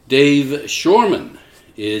Dave Schurman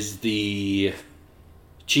is the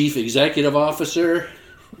Chief Executive Officer.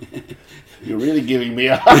 You're really giving me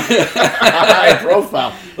a high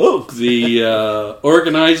profile. Oh, The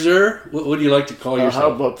organizer. What do you like to call yourself?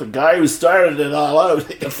 How about the guy who started it all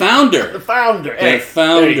out? The founder. The founder. The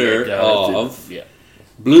founder of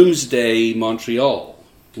Bloomsday, Montreal.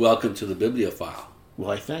 Welcome to the Bibliophile.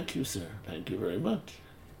 Why, thank you, sir. Thank you very much.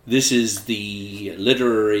 This is the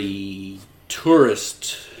literary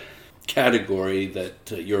tourist category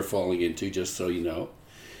that you're falling into, just so you know.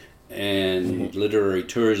 And literary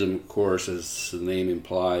tourism, of course, as the name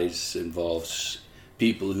implies, involves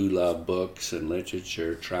people who love books and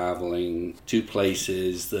literature traveling to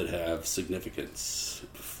places that have significance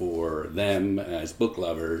for them as book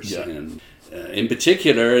lovers. Yeah. And in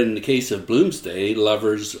particular, in the case of Bloomsday,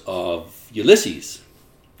 lovers of Ulysses.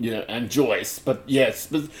 Yeah, and Joyce. But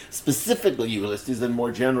yes, specifically Ulysses, and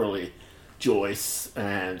more generally Joyce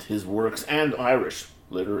and his works, and Irish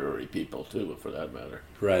literary people too, for that matter.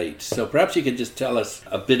 Right. So perhaps you could just tell us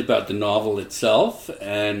a bit about the novel itself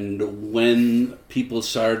and when people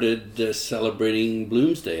started celebrating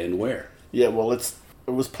Bloomsday and where. Yeah, well, it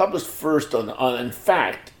was published first on In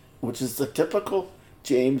Fact, which is the typical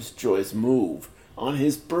James Joyce move, on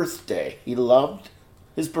his birthday. He loved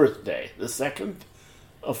his birthday, the 2nd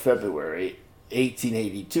of February,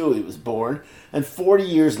 1882 he was born, and 40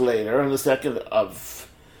 years later, on the 2nd of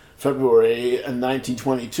February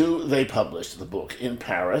 1922, they published the book in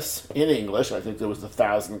Paris, in English. I think there was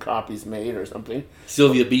 1,000 copies made or something.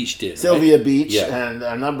 Sylvia Beach did, Sylvia right? Beach, Yeah. and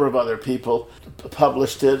a number of other people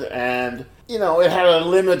published it, and, it had a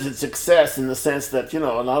limited success in the sense that,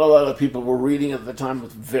 not a lot of people were reading it at the time. It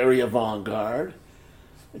was very avant-garde.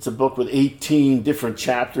 It's a book with 18 different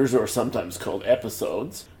chapters, or sometimes called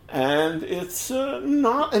episodes. And it's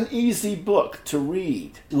not an easy book to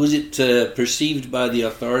read. Was it perceived by the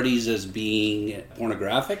authorities as being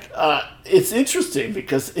pornographic? It's interesting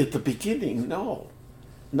because at the beginning, no.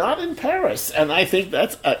 Not in Paris. And I think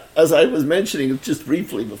that's, as I was mentioning just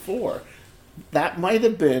briefly before, that might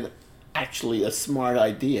have been actually a smart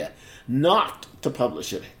idea not to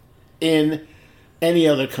publish it in any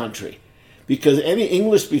other country. Because any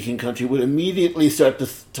English-speaking country would immediately start to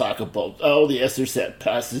talk about, the Esser-Set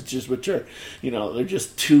passages, which are, they're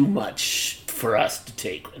just too much for us to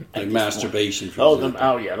take. Like masturbation, for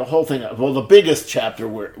example. The whole thing. Well, the biggest chapter,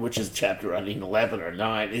 which is chapter, 11 or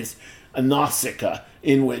 9, is a Nausicaa,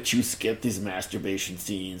 in which you get these masturbation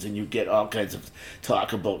scenes, and you get all kinds of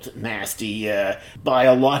talk about nasty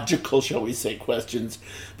biological, shall we say, questions.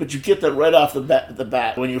 But you get that right off the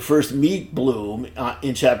bat when you first meet Bloom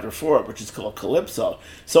in chapter 4, which is called Calypso.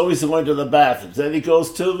 So he's going to the bathrooms, then he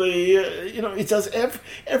goes to the, he does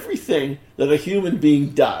everything that a human being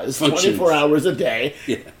does, Functions. 24 hours a day.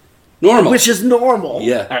 Yeah. Normal. Which is normal,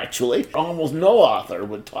 Yeah. actually. Almost no author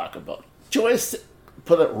would talk about. Joyce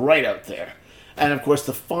put it right out there. And of course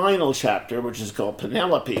the final chapter, which is called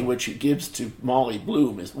Penelope, which he gives to Molly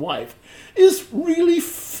Bloom, his wife, is really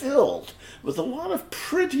filled with a lot of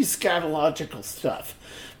pretty scatological stuff.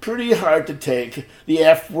 Pretty hard to take. The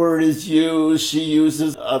F word is used. She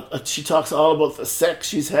uses, she talks all about the sex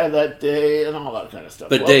she's had that day and all that kind of stuff.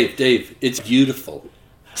 But Dave, it's beautiful.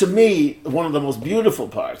 To me, one of the most beautiful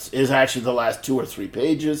parts is actually the last 2 or 3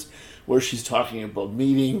 pages, where she's talking about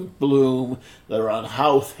meeting Bloom. They're on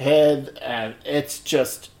Howth Head, and it's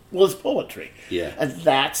just, it's poetry. Yeah. And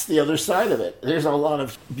that's the other side of it. There's a lot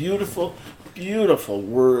of beautiful, beautiful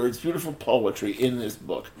words, beautiful poetry in this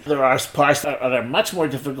book. There are parts that are much more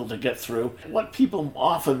difficult to get through. What people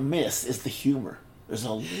often miss is the humor. There's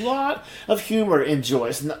a lot of humor in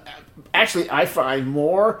Joyce. Actually, I find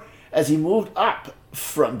more as he moved up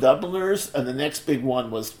from Dubliners, and the next big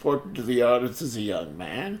one was Portrait of the Artist as a Young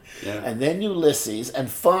Man, and then Ulysses, and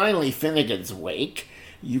finally Finnegan's Wake.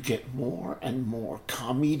 You get more and more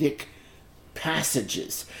comedic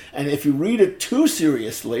passages. And if you read it too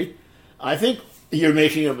seriously, I think you're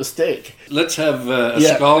making a mistake. Let's have a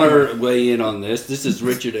scholar weigh in on this. This is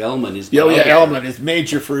Richard Ellman. Ellman, his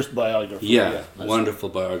major first biography. Yeah, wonderful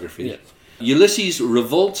biography. Yeah. Ulysses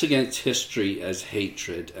revolts against history as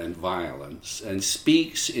hatred and violence, and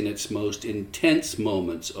speaks in its most intense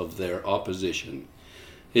moments of their opposition.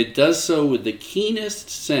 It does so with the keenest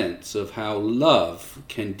sense of how love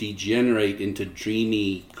can degenerate into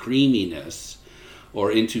dreamy creaminess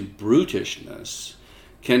or into brutishness,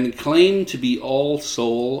 can claim to be all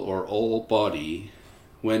soul or all body,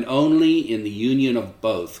 when only in the union of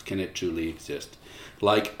both can it truly exist.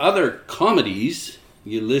 Like other comedies,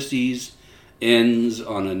 Ulysses ends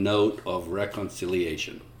on a note of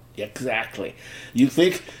reconciliation. Exactly. You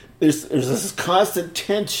think there's this constant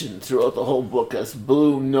tension throughout the whole book as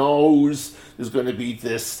Bloom knows there's going to be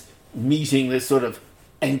this meeting, this sort of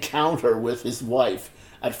encounter with his wife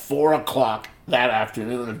at 4 o'clock that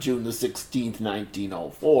afternoon of June the 16th,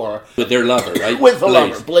 1904. With their lover, right? With the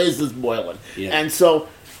Blaze. lover. Blaze is boiling. Yeah. And so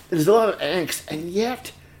there's a lot of angst. And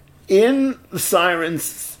yet, in the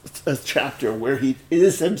Sirens chapter where he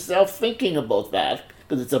is himself thinking about that,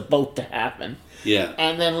 because it's about to happen. Yeah.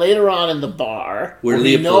 And then later on in the bar, where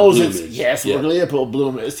he Leopold knows Bloom it's, is. yes, Yeah. where Leopold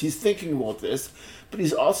Bloom is, he's thinking about this, but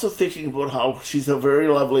he's also thinking about how she's a very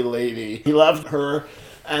lovely lady. He loved her.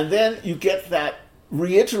 And then you get that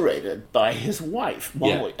reiterated by his wife,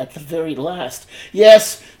 Molly, at the very last.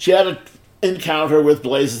 Yes, she had an encounter with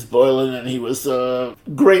Blazes Boylan, and he was a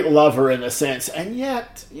great lover in a sense. And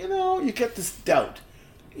yet, you get this doubt.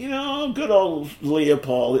 Good old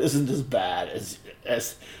Leopold isn't as bad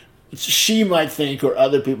as she might think or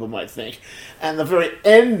other people might think. And the very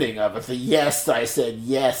ending of it, the yes, I said,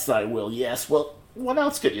 yes, I will, yes. Well, what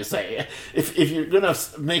else could you say? If you're going to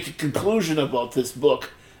make a conclusion about this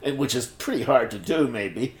book, and which is pretty hard to do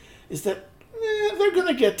maybe, is that they're going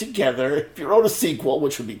to get together. If you wrote a sequel,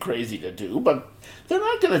 which would be crazy to do, but they're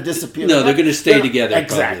not going to disappear. No, they're going to stay together.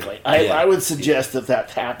 Exactly. I would suggest that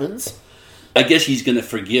happens. I guess he's going to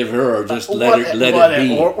forgive her, or just let it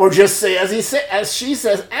be, or just say as she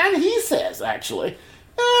says, and he says actually,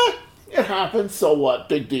 it happened. So what?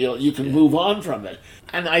 Big deal. You can move on from it.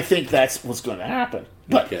 And I think that's what's going to happen.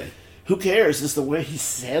 But who cares? It's the way he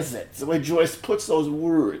says it. It's the way Joyce puts those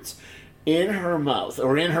words in her mouth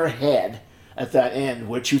or in her head at that end,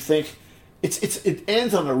 which you think it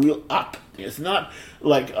ends on a real up. It's not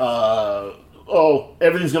like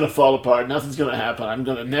everything's going to fall apart, nothing's going to happen, I'm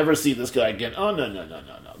going to never see this guy again. Oh, no.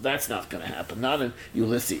 That's not going to happen. Not in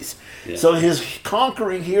Ulysses. Yeah. So his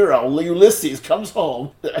conquering hero, Ulysses, comes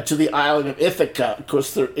home to the island of Ithaca. Of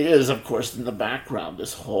course, there is, in the background,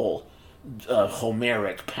 this whole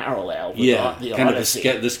Homeric parallel with the kind Odyssey.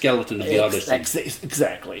 of the skeleton of the Odyssey.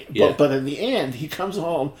 Exactly. Yeah. But in the end, he comes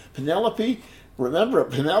home. Penelope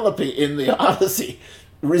in the Odyssey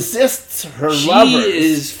resists her lover.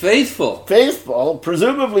 She is faithful. Faithful,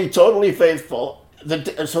 presumably totally faithful.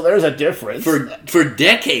 So there's a difference. For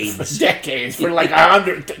decades. For like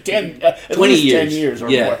 110, at 20 least years. 10 years or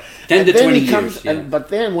more. 10 to 20 years. But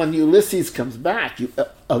then when Ulysses comes back,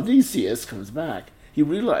 Odysseus comes back, he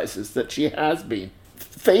realizes that she has been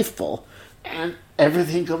faithful, and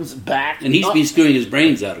everything comes back. And he's been screwing his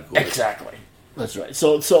brains out, of course. Exactly. That's right.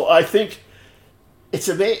 So I think it's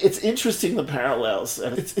interesting, the parallels.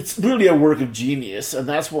 And it's really a work of genius, and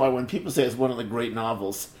that's why when people say it's one of the great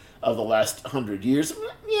novels of the last 100 years,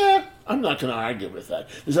 I'm not going to argue with that.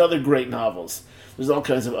 There's other great novels. There's all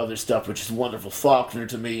kinds of other stuff which is wonderful. Faulkner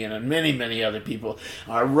to me and many, many other people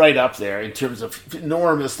are right up there in terms of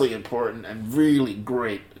enormously important and really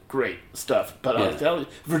great stuff. But I'll tell you,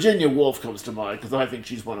 Virginia Woolf comes to mind because I think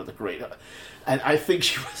she's one of the great. And I think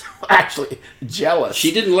she was actually jealous.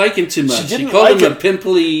 She didn't like him too much. She called him a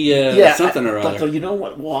pimply something or other. But you know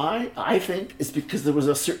what? Why? I think it's because there was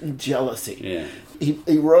a certain jealousy. Yeah.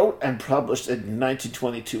 He wrote and published it in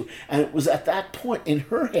 1922, and it was at that point in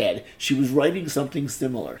her head she was writing something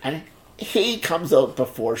similar. And he comes out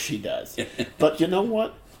before she does. But you know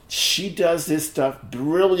what? She does this stuff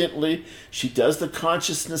brilliantly. She does the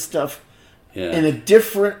consciousness stuff in a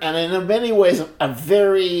different and in many ways a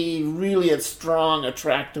very, really a strong,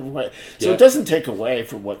 attractive way. So it doesn't take away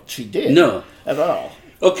from what she did at all.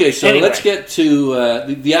 Okay, so let's get to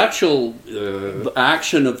the actual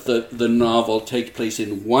action of the novel takes place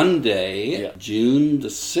in one day, June the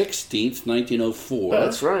 16th, 1904.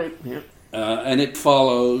 That's right, yeah. And it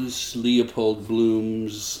follows Leopold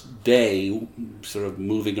Bloom's day, sort of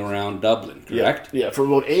moving around Dublin, correct? Yeah,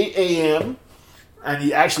 from about 8 a.m., and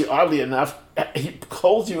he actually, oddly enough, he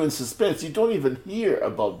holds you in suspense. You don't even hear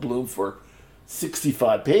about Bloom for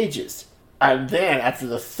 65 pages. And then, after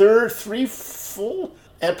the three full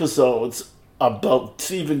episodes about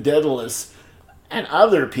Stephen Dedalus and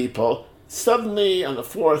other people, suddenly on the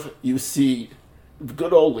fourth, you see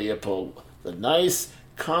good old Leopold, the nice,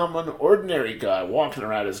 common, ordinary guy walking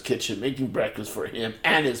around his kitchen, making breakfast for him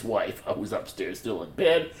and his wife, who's upstairs still in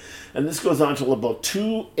bed. And this goes on till about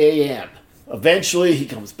 2 a.m. Eventually, he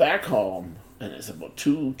comes back home, and it's about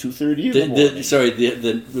 2:30 in the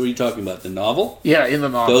morning. What are you talking about? The novel? Yeah, in the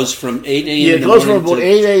novel. Goes from 8 a.m. Yeah, it goes from about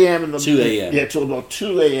 8 a.m. in the 2 a.m. Yeah, till about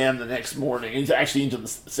 2 a.m. the next morning. It's actually into the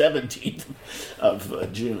 17th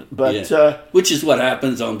of June. But which is what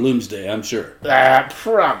happens on Bloomsday, I'm sure.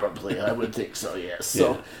 Probably, I would think so, yes.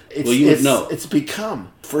 So you would know. It's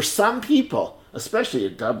become, for some people, especially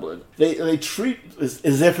in Dublin, they treat as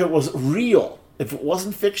if it was real, if it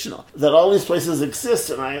wasn't fictional, that all these places exist.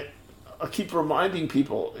 And I keep reminding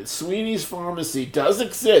people, Sweeney's Pharmacy does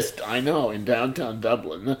exist, I know, in downtown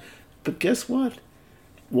Dublin. But guess what?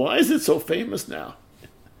 Why is it so famous now?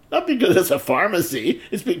 Not because it's a pharmacy,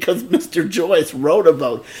 it's because Mr. Joyce wrote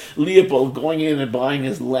about Leopold going in and buying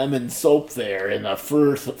his lemon soap there in the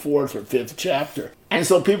fourth or fifth chapter. And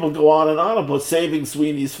so people go on and on about saving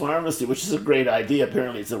Sweeney's Pharmacy, which is a great idea.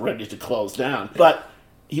 Apparently it's ready to close down. But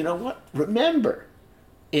you know what? Remember,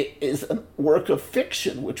 it is a work of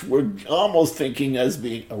fiction, which we're almost thinking as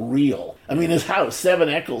being real. I mean, his house, 7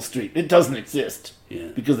 Eccles Street, it doesn't exist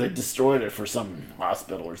because they destroyed it for some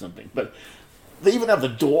hospital or something. But they even have the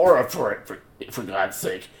door for it, for God's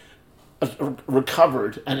sake,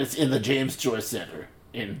 recovered, and it's in the James Joyce Centre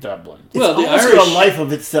in Dublin. It's well, the almost Irish, got a life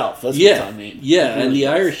of itself. That's what I mean. Yeah, and the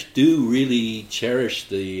Irish do really cherish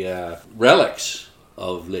the relics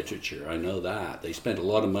of literature. I know that. They spent a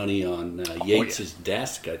lot of money on Yeats's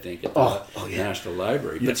desk, I think, at the National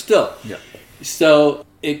Library. But still. Yeah. So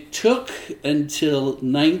it took until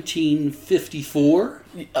 1954.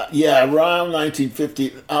 Around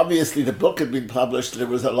 1950. Obviously, the book had been published. There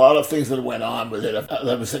was a lot of things that went on with it.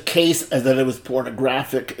 There was a case that it was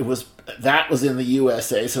pornographic. That was in the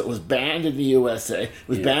USA, so it was banned in the USA. It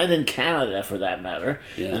was banned in Canada, for that matter.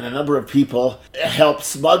 Yeah. And a number of people helped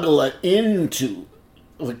smuggle it into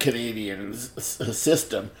the Canadian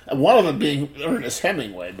system. And one of them being Ernest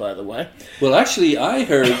Hemingway, by the way. Well, actually, I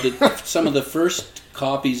heard that some of the first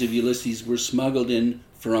copies of Ulysses were smuggled in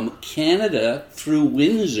from Canada through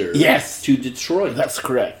Windsor to Detroit. That's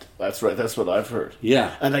correct. That's right. That's what I've heard.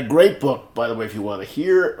 Yeah. And a great book, by the way, if you want to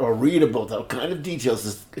hear or read about that kind of details,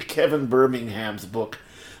 is Kevin Birmingham's book,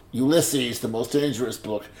 Ulysses, the Most Dangerous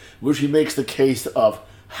Book, which he makes the case of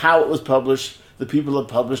how it was published, the people that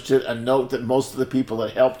published it, and note that most of the people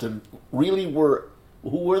that helped him really were,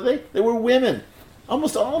 who were they? They were women.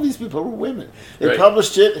 Almost all of these people were women. They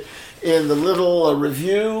published it in the little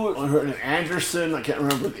review. I heard in Anderson. I can't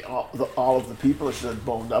remember all of the people. I should have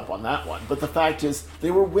boned up on that one. But the fact is, they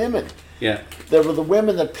were women. Yeah. There were the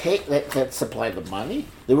women that supplied the money.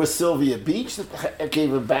 There was Sylvia Beach that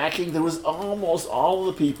gave him backing. There was almost all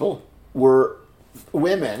of the people were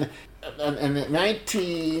women. And in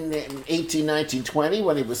 1918, 1920,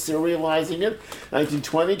 when he was serializing it,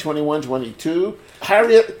 1920, 21, 22,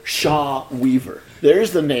 Harriet Shaw Weaver.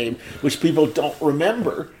 There's the name, which people don't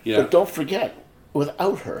remember, but don't forget.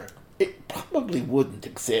 Without her, it probably wouldn't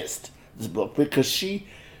exist, this book, because she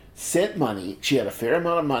sent money. She had a fair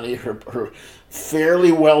amount of money. Her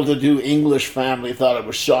fairly well-to-do English family thought it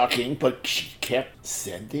was shocking, but she kept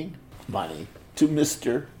sending money to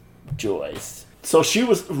Mr. Joyce. So she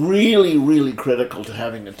was really, really critical to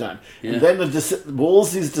having it done. Yeah. And then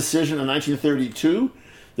Wolsey's decision in 1932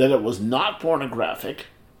 that it was not pornographic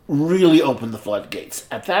really opened the floodgates.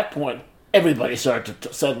 At that point, everybody started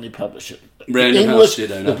to suddenly publish it. Random House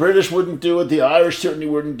did, I know. The British wouldn't do it. The Irish certainly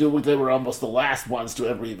wouldn't do it. They were almost the last ones to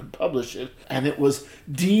ever even publish it. And it was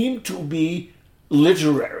deemed to be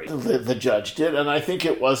literary, the judge did. And I think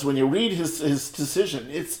it was, when you read his decision,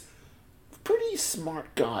 it's pretty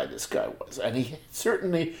smart guy, this guy was. And he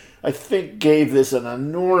certainly, I think, gave this an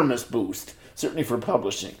enormous boost, certainly for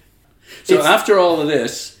publishing. So after all of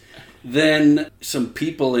this, then some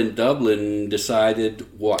people in Dublin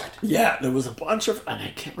decided what? Yeah, there was a bunch of, and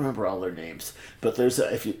I can't remember all their names, but there's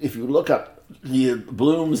if you look up the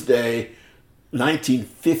Bloomsday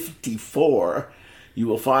 1954, you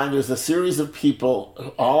will find there's a series of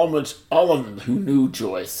people, all of them who knew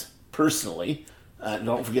Joyce personally.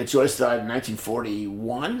 Don't forget, Joyce died in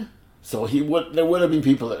 1941, so there would have been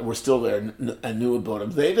people that were still there and knew about him.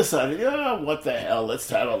 They decided, what the hell, let's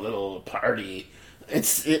have a little party.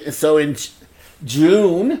 So in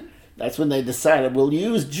June, that's when they decided, we'll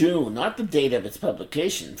use June, not the date of its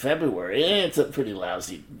publication, February. It's a pretty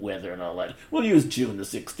lousy weather and all that. We'll use June the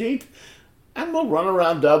 16th. And we'll run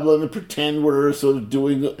around Dublin and pretend we're sort of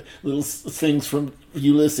doing little things from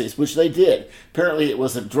Ulysses, which they did. Apparently it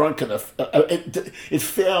was a drunken... It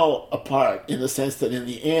fell apart in the sense that in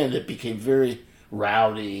the end it became very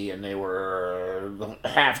rowdy and they were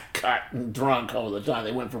half-cut and drunk all the time.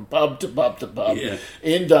 They went from pub to pub to pub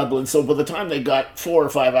in Dublin. So by the time they got 4 or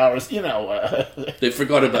 5 hours, they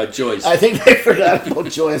forgot about Joyce. I think they forgot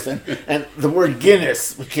about Joyce and the word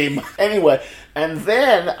Guinness became... Anyway... And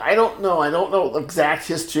then, I don't know the exact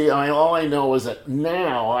history. All I know is that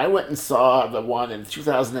now, I went and saw the one in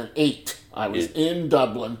 2008. I was in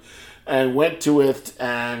Dublin, and went to it,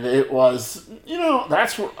 and it was,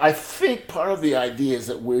 that's where I think part of the ideas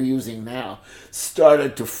that we're using now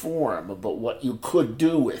started to form about what you could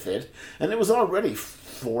do with it. And it was already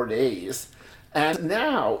 4 days. And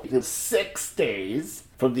now it's 6 days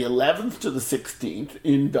from the 11th to the 16th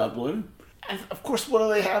in Dublin. And of course, what do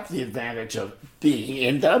they have? The advantage of being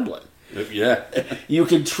in Dublin. Yeah. You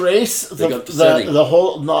can trace the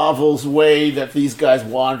whole novel's way that these guys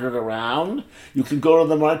wandered around. You can go to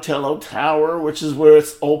the Martello Tower, which is where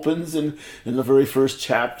it opens in the very first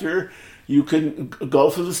chapter. You can go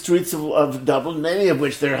through the streets of Dublin, many of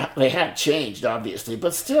which they had changed, obviously,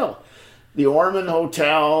 but still. The Ormond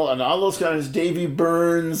Hotel and all those guys, Davy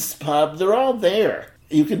Byrne's pub, they're all there.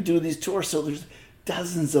 You can do these tours, so there's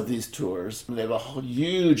dozens of these tours. They have a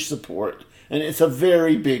huge support. And it's a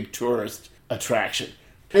very big tourist attraction.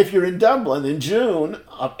 If you're in Dublin in June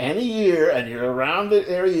of any year and you're around the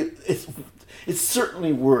area, it's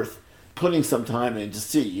certainly worth putting some time in to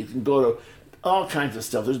see. You can go to all kinds of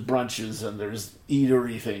stuff. There's brunches and there's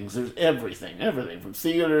eatery things. There's everything from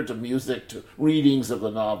theater to music to readings of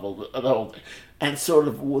the novel, the whole thing. And sort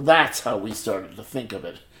of that's how we started to think of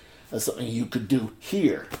it as something you could do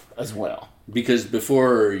here as well. Because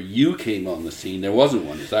before you came on the scene, there wasn't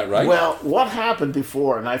one. Is that right? Well, what happened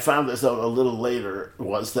before, and I found this out a little later,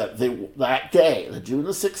 was that that day, the June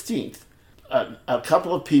the 16th, a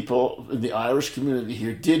couple of people in the Irish community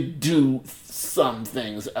here did do some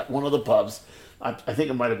things at one of the pubs. I think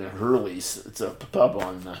it might have been Hurley's. It's a pub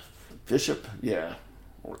on Bishop, yeah,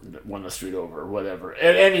 or one the street over, or whatever.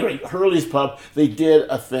 At any rate, Hurley's pub, they did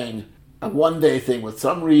a thing. A one-day thing with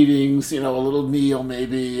some readings, a little meal,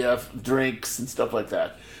 maybe drinks and stuff like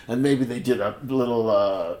that. And maybe they did a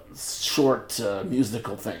little short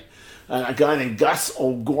musical thing. And a guy named Gus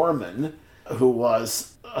O'Gorman, who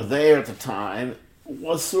was there at the time,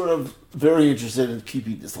 was sort of very interested in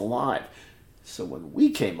keeping this alive. So when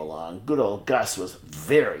we came along, good old Gus was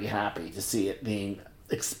very happy to see it being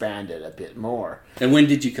expanded a bit more. And when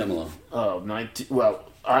did you come along?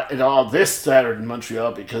 This started in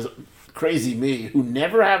Montreal because... Crazy me, who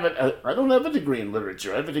never have I don't have a degree in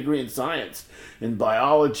literature. I have a degree in science, in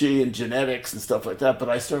biology and genetics and stuff like that. But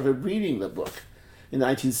I started reading the book in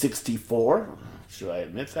 1964. Should I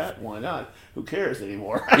admit that? Why not? Who cares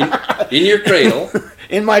anymore? In your cradle.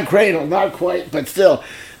 In my cradle, not quite, but still.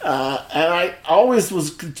 And I always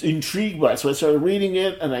was intrigued by it. So I started reading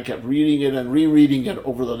it, and I kept reading it and rereading it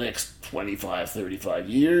over the next 25, 35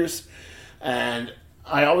 years. And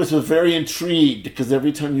I always was very intrigued because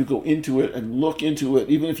every time you go into it and look into it,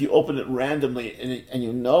 even if you open it randomly and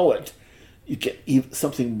you know it, you get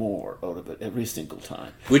something more out of it every single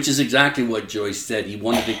time. Which is exactly what Joyce said. He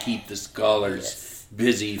wanted to keep the scholars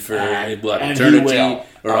busy for, eternity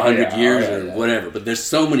or 100 years or whatever. But there's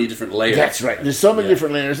so many different layers. That's right. There's so many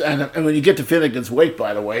different layers. And when you get to Finnegan's Wake,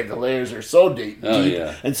 by the way, the layers are so deep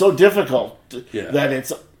and so difficult that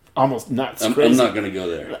it's... almost nuts. I'm not going to go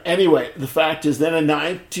there. Anyway, the fact is, then in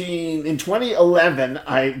 2011,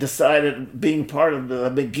 I decided, being part of the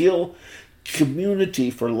McGill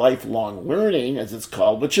Community for Lifelong Learning, as it's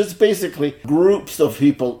called, which is basically groups of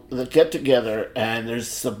people that get together, and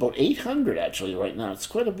there's about 800 actually right now. It's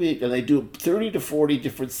quite a big, and they do 30 to 40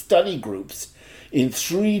 different study groups in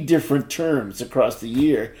 3 different terms across the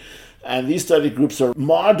year. And these study groups are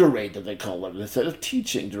moderated, they call them, instead of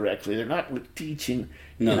teaching directly. They're not teaching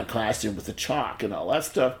in a classroom with the chalk and all that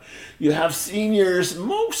stuff. You have seniors,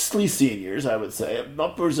 mostly seniors, I would say,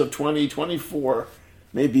 upwards of 20, 24,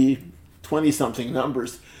 maybe 20-something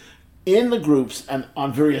numbers, in the groups and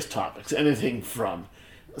on various topics. Anything from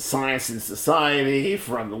science and society,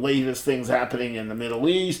 from the latest things happening in the Middle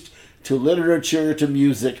East, to literature, to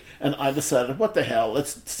music. And I decided, what the hell,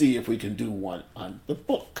 let's see if we can do one on the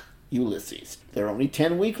book. Ulysses. They're only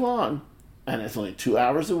 10 week long, and it's only 2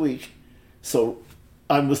 hours a week. So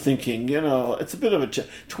I was thinking, it's a bit of a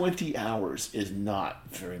 20 hours is not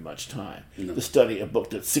very much time to study a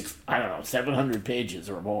book that's 700 pages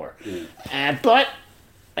or more. But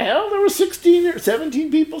there were 16 or 17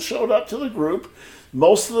 people showed up to the group.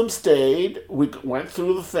 Most of them stayed. We went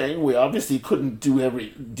through the thing. We obviously couldn't do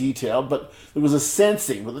every detail, but there was a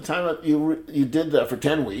sensing. By the time that you did that for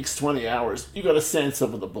 10 weeks, 20 hours, you got a sense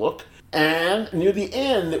of the book. And near the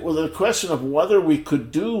end, it was a question of whether we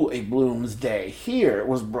could do a Bloomsday here. It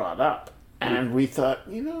was brought up. And we thought,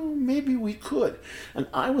 maybe we could. And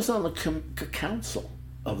I was on the council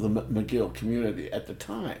of the McGill community at the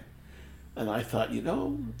time. And I thought,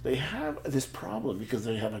 they have this problem because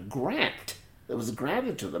they have a grant that was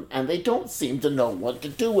granted to them, and they don't seem to know what to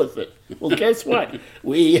do with it. Well, guess what?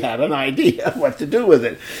 We had an idea what to do with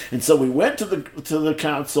it. And so we went to the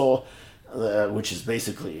council which is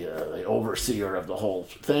basically the overseer of the whole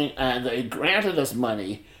thing, and they granted us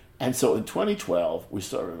money. And so in 2012, we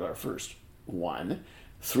started our first one,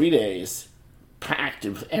 3 days, packed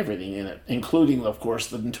with everything in it, including, of course,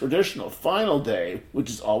 the traditional final day, which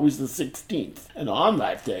is always the 16th. And on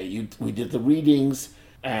that day, we did the readings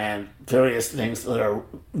and various things that are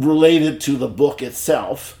related to the book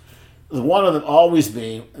itself. One of them always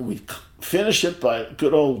being, we finish it by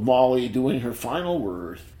good old Molly doing her final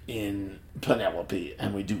word in Penelope,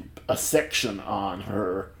 and we do a section on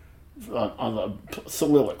her, on the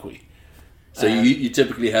soliloquy. So you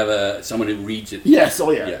typically have someone who reads it. Yes,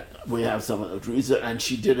 oh yeah. We have someone who reads it, and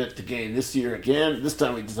she did it again this year again. This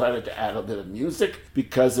time we decided to add a bit of music,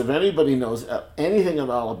 because if anybody knows anything at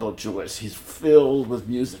all about Joyce, he's filled with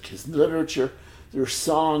music. His literature, there are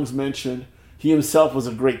songs mentioned. He himself was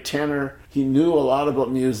a great tenor. He knew a lot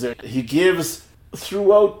about music. He gives,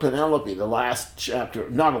 throughout Penelope, the last chapter,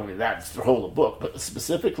 not only that, it's the whole of the book, but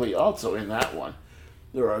specifically also in that one,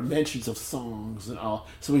 there are mentions of songs and all.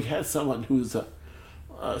 So we had someone who's a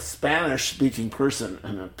Spanish-speaking person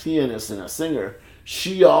and a pianist and a singer.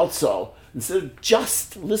 She also, instead of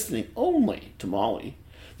just listening only to Molly,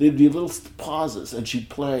 there'd be little pauses, and she'd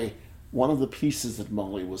play one of the pieces that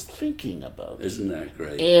Molly was thinking about. Isn't that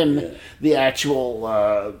great? In the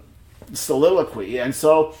actual soliloquy. And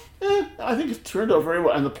so I think it turned out very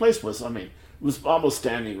well. And the place was, it was almost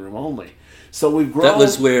standing room only. So we've grown. That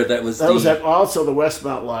was also the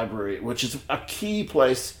Westmount Library, which is a key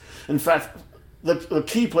place. In fact, the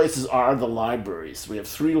key places are the libraries. We have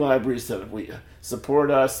 3 libraries that we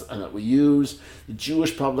support us and that we use: the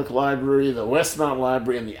Jewish Public Library, the Westmount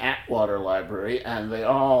Library, and the Atwater Library, and they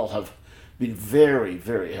all have been very,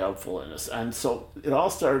 very helpful in us. And so it all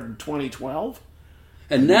started in 2012.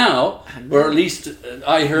 And now, or at least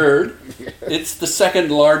I heard, it's the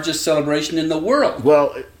second largest celebration in the world.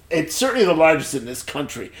 Well, it's certainly the largest in this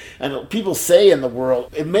country. And people say in the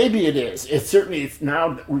world, maybe it is. It's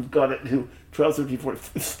now we've got it to 12, 13,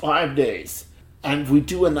 14, 5 days. And we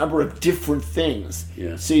do a number of different things.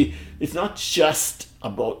 Yeah. See, it's not just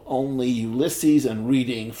about only Ulysses and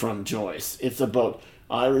reading from Joyce. It's about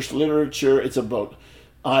Irish literature. It's about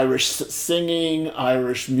Irish singing,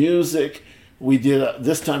 Irish music.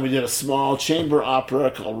 This time we did a small chamber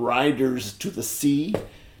opera called Riders to the Sea.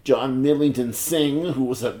 John Millington Synge, who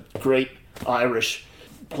was a great Irish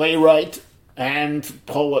playwright and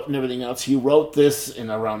poet and everything else, he wrote this in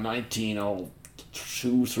around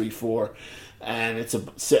 1902, 3, 4, and it's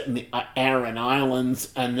set in the Aran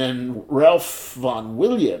Islands. And then Ralph Vaughan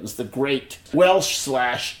Williams, the great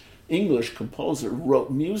Welsh/English composer, wrote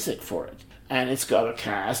music for it. And it's got a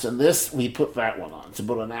cast, and we put that one on. It's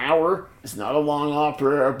about an hour. It's not a long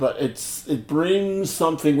opera, but it brings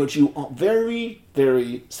something which you very,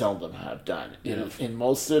 very seldom have done in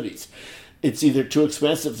most cities. It's either too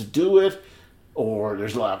expensive to do it, or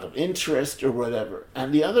there's a lot of interest, or whatever.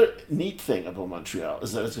 And the other neat thing about Montreal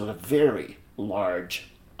is that it's got a very large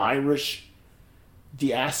Irish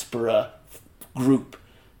diaspora group.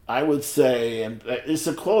 I would say, and it's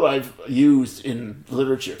a quote I've used in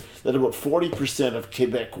literature, that about 40% of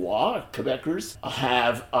Quebecers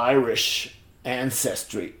have Irish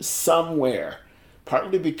ancestry somewhere,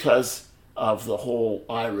 partly because of the whole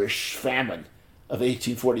Irish famine of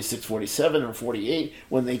 1846, 47, or 48,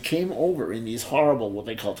 when they came over in these horrible, what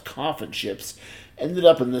they called coffin ships, ended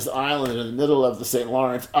up in this island in the middle of the St.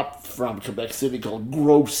 Lawrence, up from Quebec City, called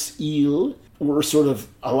Grosse Ile, were sort of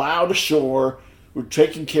allowed ashore, were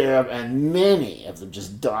taken care of, and many of them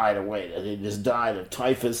just died away. They just died of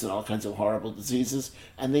typhus and all kinds of horrible diseases,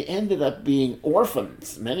 and they ended up being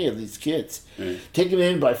orphans, many of these kids, taken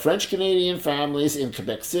in by French-Canadian families in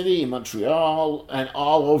Quebec City, in Montreal, and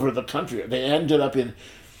all over the country. They ended up in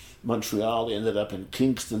Montreal, they ended up in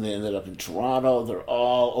Kingston, they ended up in Toronto. They're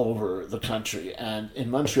all over the country. And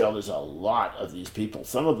in Montreal, there's a lot of these people.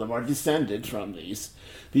 Some of them are descended from these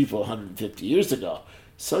people 150 years ago.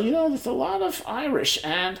 So, there's a lot of Irish,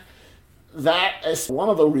 and that is one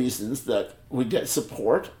of the reasons that we get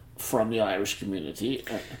support from the Irish community.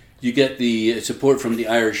 You get the support from the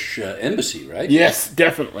Irish Embassy, right? Yes,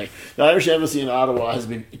 definitely. The Irish Embassy in Ottawa has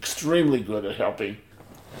been extremely good at helping.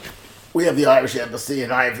 We have the Irish Embassy,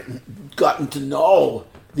 and I've gotten to know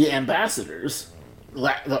the ambassadors.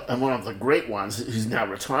 And one of the great ones, who's now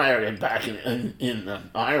retired and back in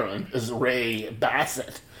Ireland, is Ray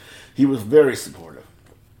Bassett. He was very supportive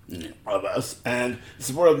of us, and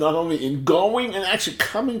supportive not only in going and actually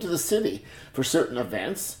coming to the city for certain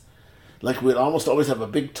events. Like, we'd almost always have a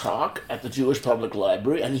big talk at the Jewish Public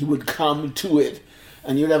Library, and he would come to it,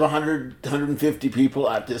 and you'd have 100, 150 people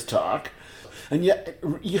at this talk. And yet,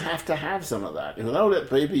 you have to have some of that. Without it,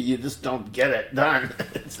 baby, you just don't get it done.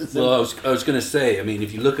 Well, I was going to say, I mean,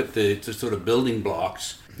 if you look at the sort of building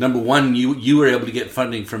blocks, number one, you were able to get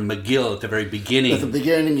funding from McGill at the very beginning. At the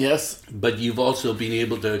beginning, yes. But you've also been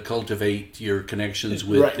able to cultivate your connections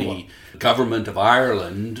with the government of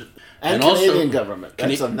Ireland. And Canadian also, government.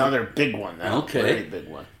 That's another big one now. Okay. Very big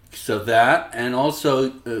one. So that, and also,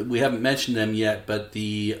 we haven't mentioned them yet, but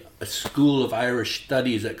the School of Irish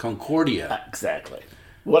Studies at Concordia. Exactly.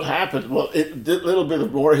 What happened, well, a little bit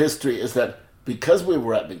of more history is that because we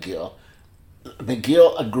were at McGill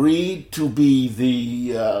agreed to be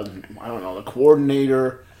the, the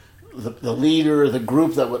coordinator, the leader, the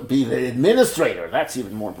group that would be the administrator. That's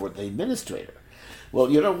even more important, the administrator. Well,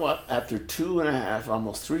 you know what? After 2.5,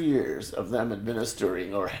 almost 3 years of them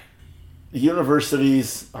administering,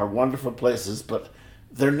 universities are wonderful places, but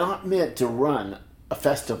they're not meant to run a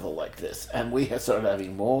festival like this. And we had started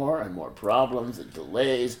having more and more problems and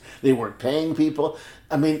delays. They weren't paying people.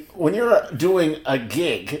 I mean, when you're doing a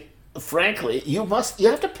gig, frankly, you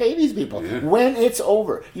have to pay these people when it's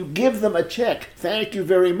over. You give them a check. Thank you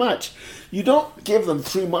very much. You don't give them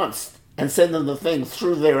 3 months and send them the thing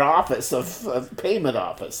through their office of payment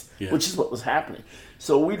office, which is what was happening.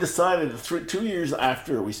 So we decided 2 years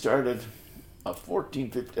after we started,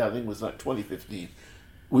 2015, like 2015,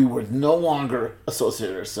 we would no longer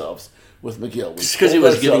associate ourselves with McGill. Just because he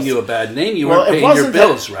was giving you a bad name, you weren't paying your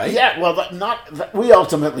bills, right? Yeah, well, we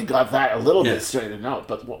ultimately got that a little bit straightened out,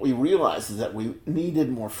 but what we realized is that we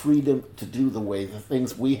needed more freedom to do the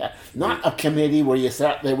things we had. Not a committee where you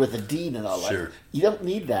sat there with a dean and all that. You don't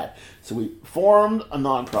need that. So we formed a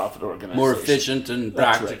nonprofit organization. More efficient and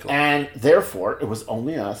practical. Right. And therefore, it was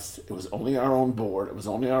only us, it was only our own board, it was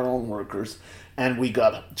only our own workers, and we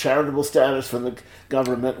got charitable status from the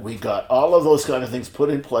government. We got all of those kind of things put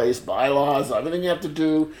in place, bylaws, everything you have to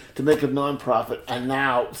do to make a nonprofit. And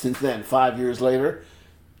now, since then, 5 years later,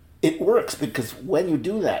 it works because when you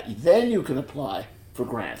do that, then you can apply for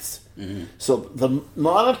grants. Mm-hmm. So the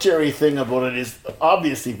monetary thing about it is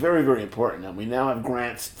obviously very, very important. And we now have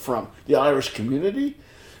grants from the Irish community,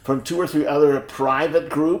 from 2 or 3 other private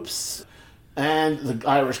groups, and the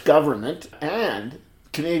Irish government, and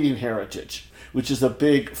Canadian Heritage, which is a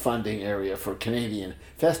big funding area for Canadian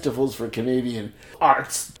festivals, for Canadian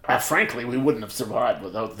arts. Frankly, we wouldn't have survived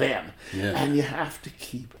without them. Yeah. And you have to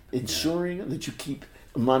keep ensuring that you keep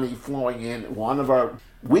money flowing in. One of our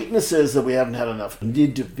weaknesses is that we haven't had enough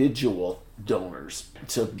individual donors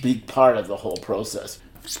to be part of the whole process.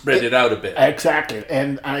 Spread it out a bit. Exactly.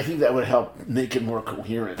 And I think that would help make it more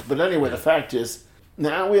coherent. But anyway, the fact is,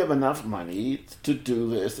 now we have enough money to do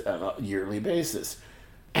this on a yearly basis.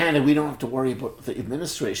 And we don't have to worry about the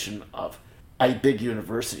administration of a big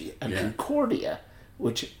university. And Concordia,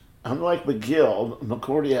 which, unlike McGill,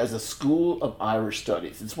 Concordia has a School of Irish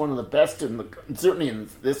Studies. It's one of the best, certainly in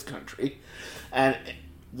this country. And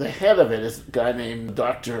the head of it is a guy named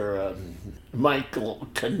Dr. Michael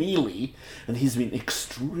Keneally, and he's been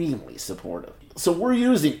extremely supportive. So we're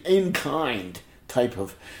using in-kind type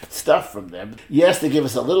of stuff from them. Yes, they give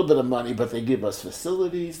us a little bit of money, but they give us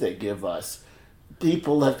facilities, they give us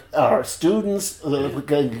people that are students that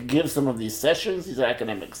can give some of these sessions, these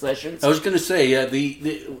academic sessions. I was going to say,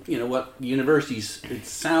 the what universities, it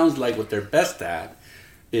sounds like what they're best at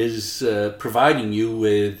is providing you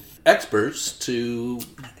with experts to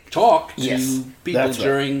talk to people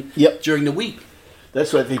during the week.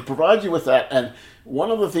 That's right. They provide you with that. And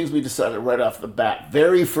one of the things we decided right off the bat,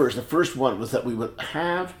 the first one was that we would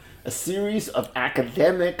have a series of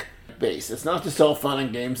academic base. It's not just all fun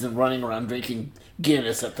and games and running around drinking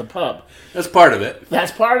Guinness at the pub. That's part of it.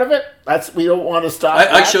 That's part of it. We don't want to stop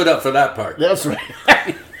I showed up for that part. That's right.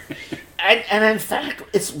 and in fact,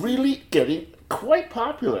 it's really getting quite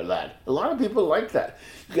popular, that. A lot of people like that.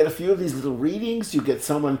 You get a few of these little readings, you get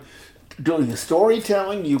someone doing the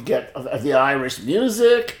storytelling, you get the Irish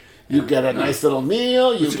music, you get a nice little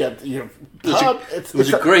meal, you get your pub. It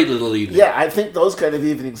was a great little evening. Yeah, I think those kind of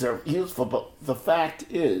evenings are useful, but the fact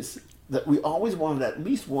is that we always wanted at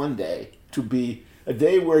least one day to be a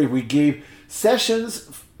day where we gave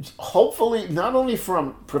sessions, hopefully not only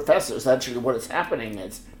from professors. Actually, what is happening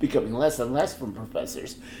is becoming less and less from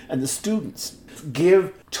professors, and the students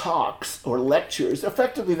give talks or lectures.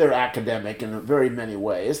 Effectively, they're academic in very many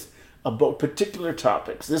ways about particular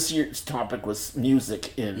topics. This year's topic was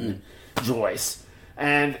music in Joyce,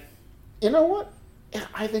 and you know what?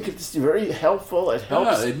 I think it's very helpful. It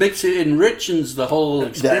helps. It enriches the whole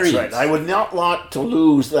experience. That's right. I would not want to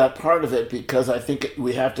lose that part of it, because I think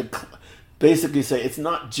we have to basically say it's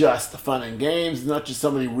not just the fun and games. It's not just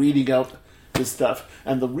somebody reading out this stuff.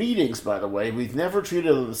 And the readings, by the way, we've never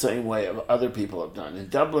treated them the same way as other people have done. In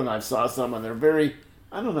Dublin, I saw some, and they're very,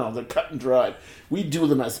 I don't know, they're cut and dried. We do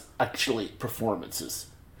them as actually performances.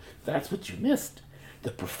 That's what you missed.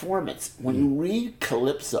 The performance. When you read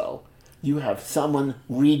Calypso, you have someone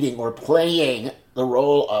reading or playing the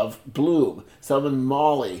role of Bloom, someone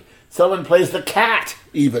Molly, someone plays the cat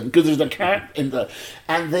even, because there's a cat in the...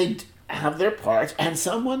 And they have their parts, and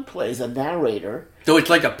someone plays a narrator. So it's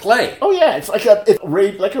like a play. Oh yeah, it's like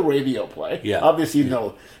a radio play. Yeah. Obviously,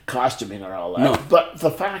 no costuming or all that. No. But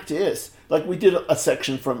the fact is, like we did a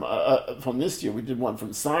section from this year, we did one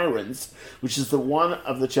from Sirens, which is the one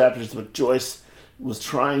of the chapters that Joyce was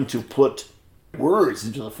trying to put words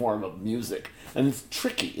into the form of music. And it's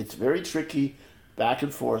tricky. It's very tricky, back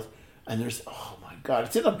and forth. And there's, oh my God,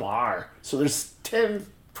 it's in a bar. So there's 10,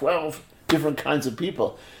 12 different kinds of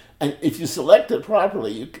people. And if you select it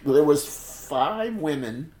properly, there was 5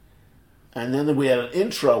 women, and then we had an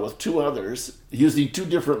intro with 2 others using 2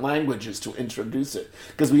 different languages to introduce it.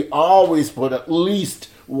 Because we always put at least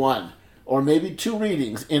 1 or maybe 2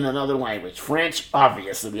 readings in another language. French,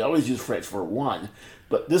 obviously, we always use French for 1.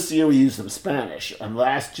 But this year we used some Spanish, and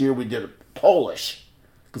last year we did Polish,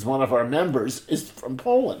 because one of our members is from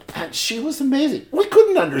Poland. And she was amazing. We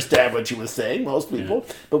couldn't understand what she was saying, most people,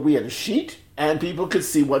 but we had a sheet, and people could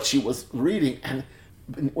see what she was reading. And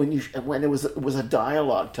when it was a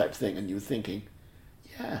dialogue type thing, and you were thinking,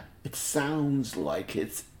 yeah, it sounds like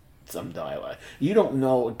it's some dialogue. You don't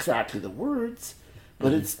know exactly the words,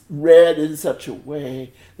 but it's read in such a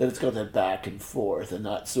way that it's got that back and forth and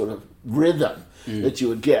that sort of rhythm that you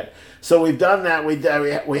would get. So we've done that.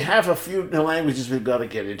 We have a few languages we've got to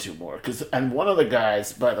get into more. And one of the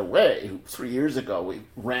guys, by the way, who 3 years ago we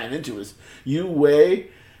ran into is Yu Wei.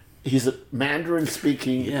 He's a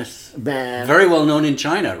Mandarin-speaking man. Very well known in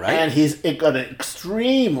China, right? And he's got an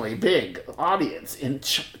extremely big audience.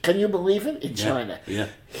 Can you believe it? In China. Yeah.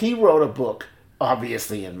 He wrote a book,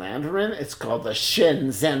 obviously in Mandarin. It's called The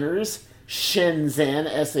Shenzheners. Shenzhen,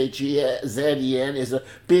 Shenzhen, is a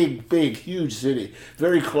big, huge city,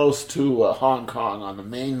 very close to Hong Kong on the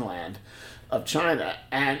mainland of China.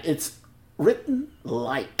 And it's written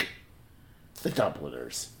like the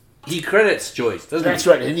Dubliners. He credits Joyce, doesn't he? That's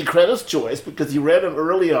right, and he credits Joyce because he read him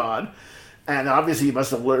early on, and obviously he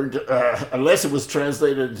must have learned, unless it was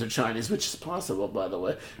translated into Chinese, which is possible, by the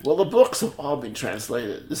way. Well, the books have all been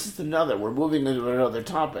translated. This is we're moving into another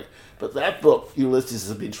topic, but that book, Ulysses,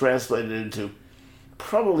 has been translated into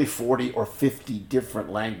probably 40 or 50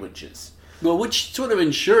 different languages. Well, which sort of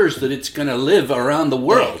ensures that it's going to live around the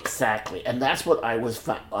world. Exactly, and that's what I was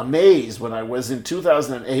amazed when I was in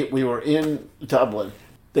 2008, we were in Dublin.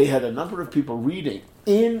 They had a number of people reading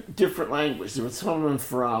in different languages. There was someone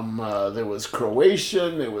from, there was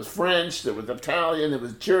Croatian, there was French, there was Italian, there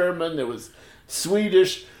was German, there was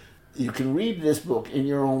Swedish. You can read this book in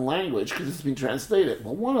your own language because it's been translated.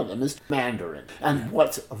 Well, one of them is Mandarin. And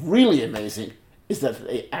what's really amazing is that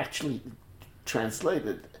they actually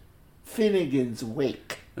translated Finnegan's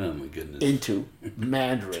Wake into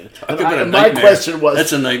Mandarin. My question was...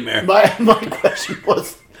 That's a nightmare. My question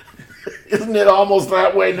was... Isn't it almost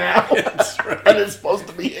that way now? That's right. And it's supposed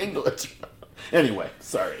to be English. Anyway,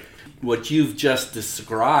 sorry. What you've just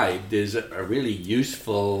described is a really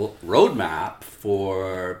useful roadmap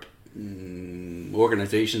for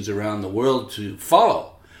organizations around the world to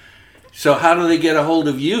follow. So how do they get a hold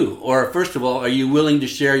of you? Or first of all, are you willing to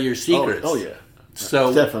share your secrets? Oh yeah.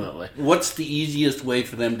 So definitely. What's the easiest way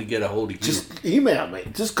for them to get a hold of you? Just email me.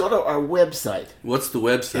 Just go to our website. What's the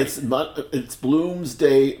website? It's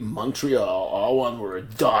Bloomsday Montreal, all one word,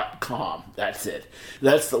 .com. That's it.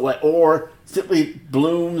 That's the way. Or simply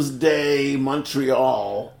Bloomsday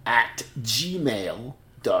Montreal @gmail.com.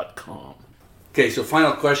 Okay, so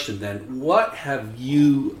final question then. What have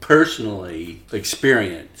you personally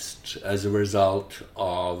experienced as a result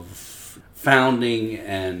of founding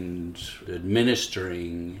and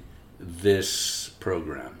administering this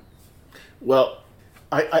program? Well,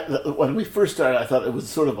 I when we first started, I thought it was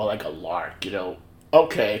sort of like a lark,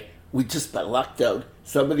 Okay, we just got lucked out.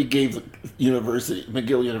 Somebody gave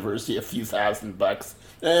McGill University a few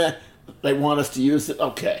 $1,000. They want us to use it.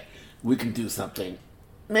 Okay, we can do something.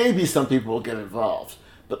 Maybe some people will get involved.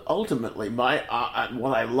 But ultimately, what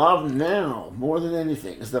I love now more than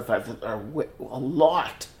anything is the fact that there are a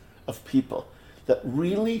lot of people that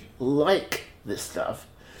really like this stuff.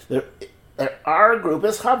 Our group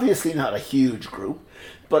is obviously not a huge group,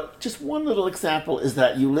 but just one little example is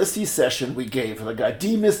that Ulysses session we gave for the guy,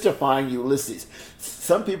 demystifying Ulysses.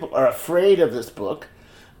 Some people are afraid of this book,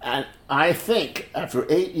 and I think after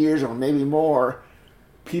 8 years or maybe more,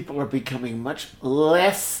 people are becoming much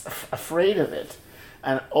less afraid of it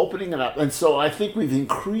and opening it up. And so I think we've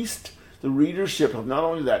increased the readership of not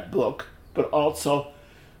only that book, but also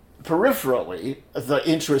peripherally the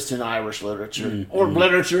interest in Irish literature or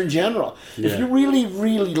literature in general. Yeah. If you really,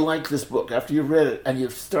 really like this book after you've read it and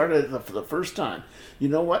you've started it for the first time, you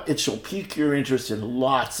know what? It shall pique your interest in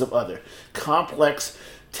lots of other complex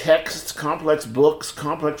texts, complex books,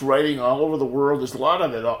 complex writing all over the world. There's a lot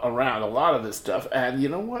of it around, a lot of this stuff. And you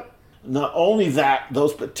know what? Not only that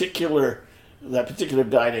particular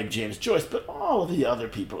guy named James Joyce, but all of the other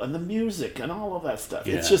people and the music and all of that stuff.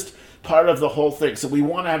 Yeah. It's just part of the whole thing. So we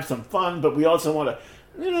want to have some fun, but we also want to,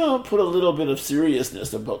 put a little bit of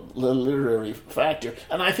seriousness about the literary factor.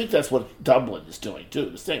 And I think that's what Dublin is doing too,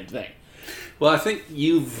 the same thing. Well, I think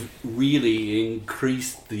you've really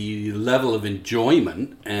increased the level of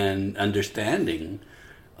enjoyment and understanding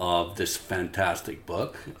of this fantastic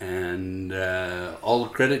book, and all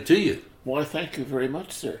credit to you. Well, thank you very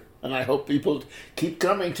much, sir. And I hope people keep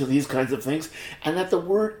coming to these kinds of things and that the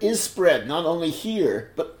word is spread, not only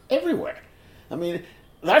here, but everywhere. I mean,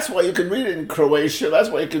 that's why you can read it in Croatia, that's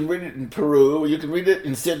why you can read it in Peru, you can read it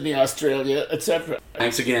in Sydney, Australia, etc.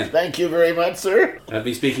 Thanks again. Thank you very much, sir. I've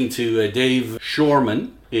been speaking to Dave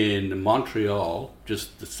Schurman in Montreal,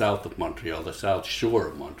 just the south of Montreal, the south shore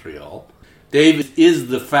of Montreal. Dave is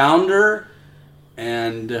the founder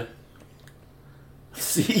and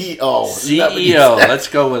CEO. CEO. Let's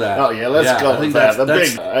go with that. Oh yeah, let's go with that.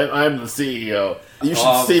 I'm the CEO. You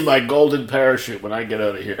should see my golden parachute when I get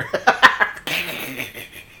out of here.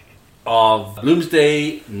 Of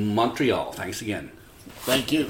Bloomsday, Montreal. Thanks again. Thank you.